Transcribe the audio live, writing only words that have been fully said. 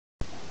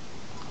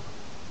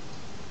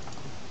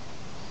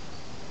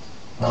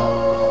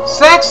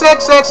Sex,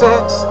 sex, sex,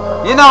 sex.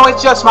 You know,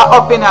 it's just my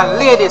opinion.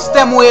 Ladies,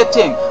 them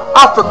waiting.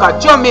 Africa,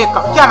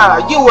 Jamaica,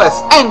 Canada,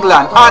 US,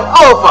 England, all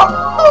over.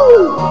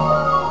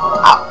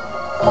 Ah.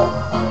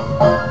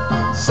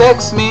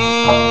 Sex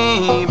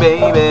me,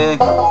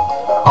 baby,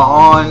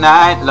 all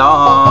night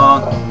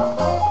long.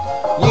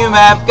 You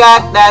have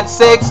got that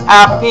sex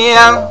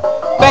appeal,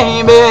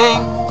 baby,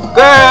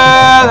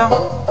 girl.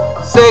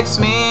 Sex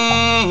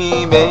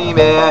me,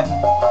 baby,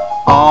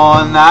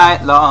 all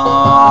night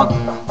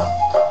long.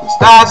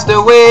 That's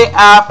the way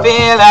I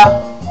feel.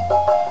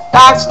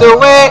 That's the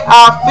way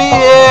I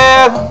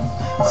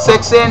feel.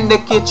 Sex in the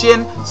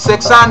kitchen,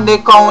 sex on the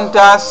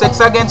counter, sex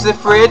against the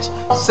fridge,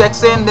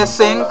 sex in the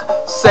sink,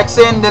 sex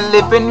in the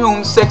living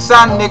room, sex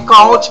on the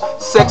couch,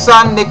 sex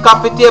on the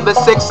coffee table,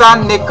 sex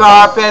on the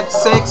carpet.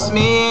 Sex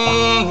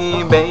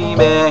me,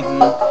 baby,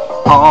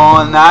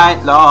 all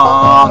night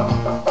long.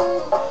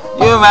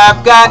 You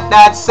have got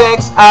that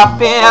sex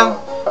appeal,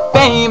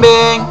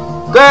 baby,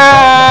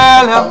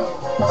 girl.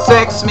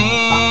 Sex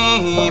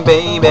me,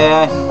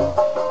 baby,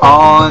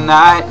 all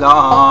night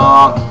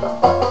long.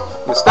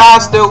 'Cause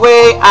that's the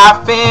way I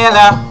feel.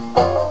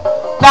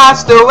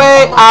 That's the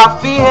way I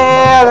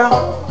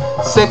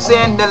feel. Sex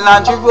in the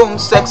laundry room,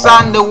 sex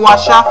on the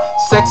washer,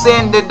 sex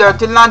in the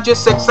dirty laundry,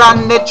 sex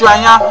on the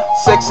dryer,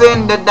 sex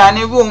in the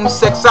dining room,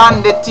 sex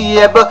on the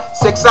table,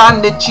 sex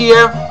on the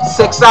chair,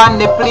 sex on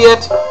the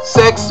plate.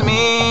 Sex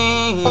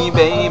me,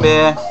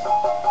 baby,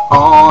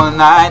 all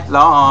night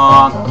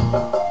long.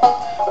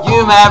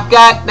 You have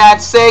got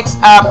that sex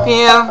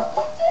appeal,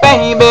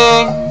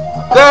 baby,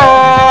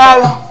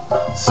 girl.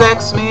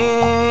 Sex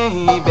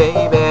me,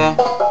 baby,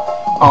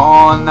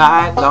 all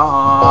night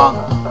long.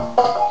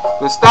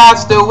 'Cause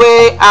that's the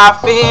way I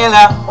feel.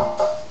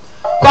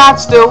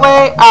 That's the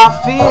way I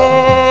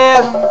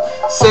feel.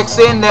 Sex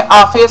in the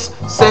office,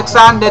 sex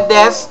on the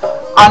desk,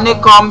 on the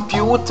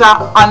computer,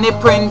 on the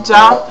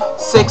printer,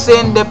 sex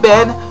in the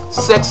bed,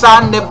 sex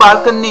on the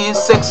balcony,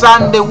 sex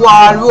on the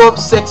wardrobe,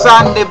 sex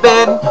on the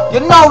bed.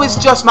 You know it's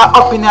just my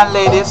opinion,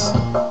 ladies.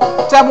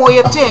 Tell me what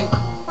you think.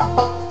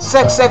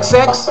 Sex, sex,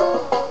 sex.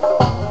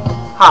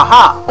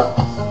 Haha.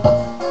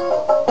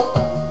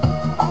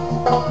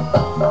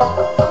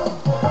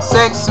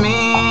 Sex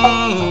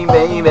me,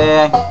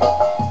 baby,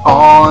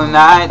 all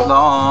night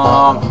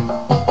long.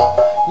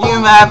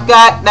 You have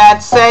got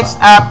that sex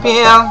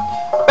appeal,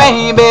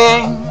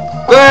 baby,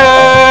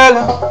 girl.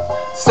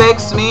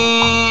 Sex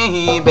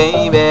me,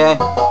 baby,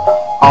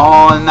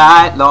 all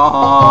night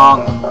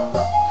long.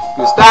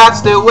 'Cause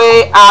that's the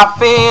way I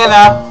feel.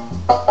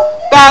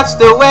 That's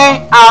the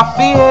way I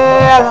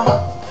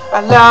feel. I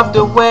love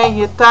the way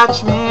you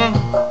touch me,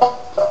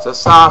 so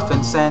soft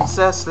and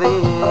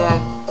senselessly.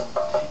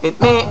 It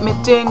made me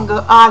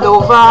tingle all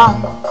over.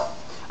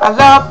 I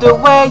love the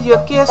way you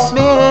kiss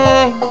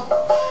me.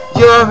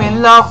 You're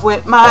in love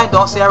with my,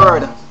 don't say a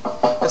word,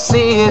 I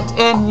see it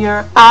in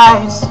your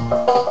eyes.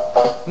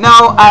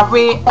 Now I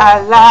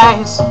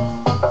realize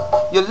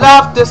you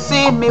love to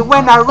see me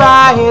when I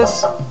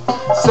rise.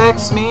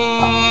 Sex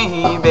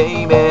me,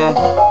 baby,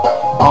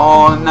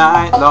 all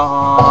night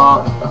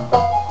long.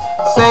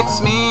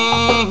 Sex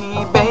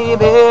me,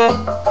 baby,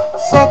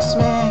 sex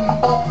me,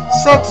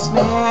 sex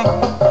me,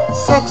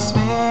 sex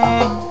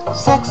me,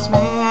 sex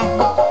me,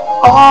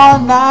 all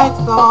night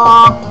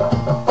long.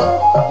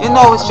 You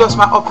know it's just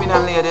my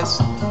opinion, ladies.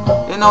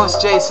 You know it's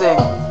Jaysing.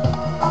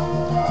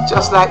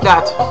 Just like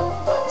that.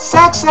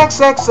 Sex, sex,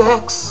 sex,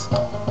 sex.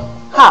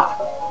 Ha!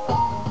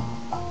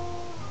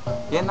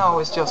 You know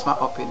it's just my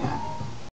opinion.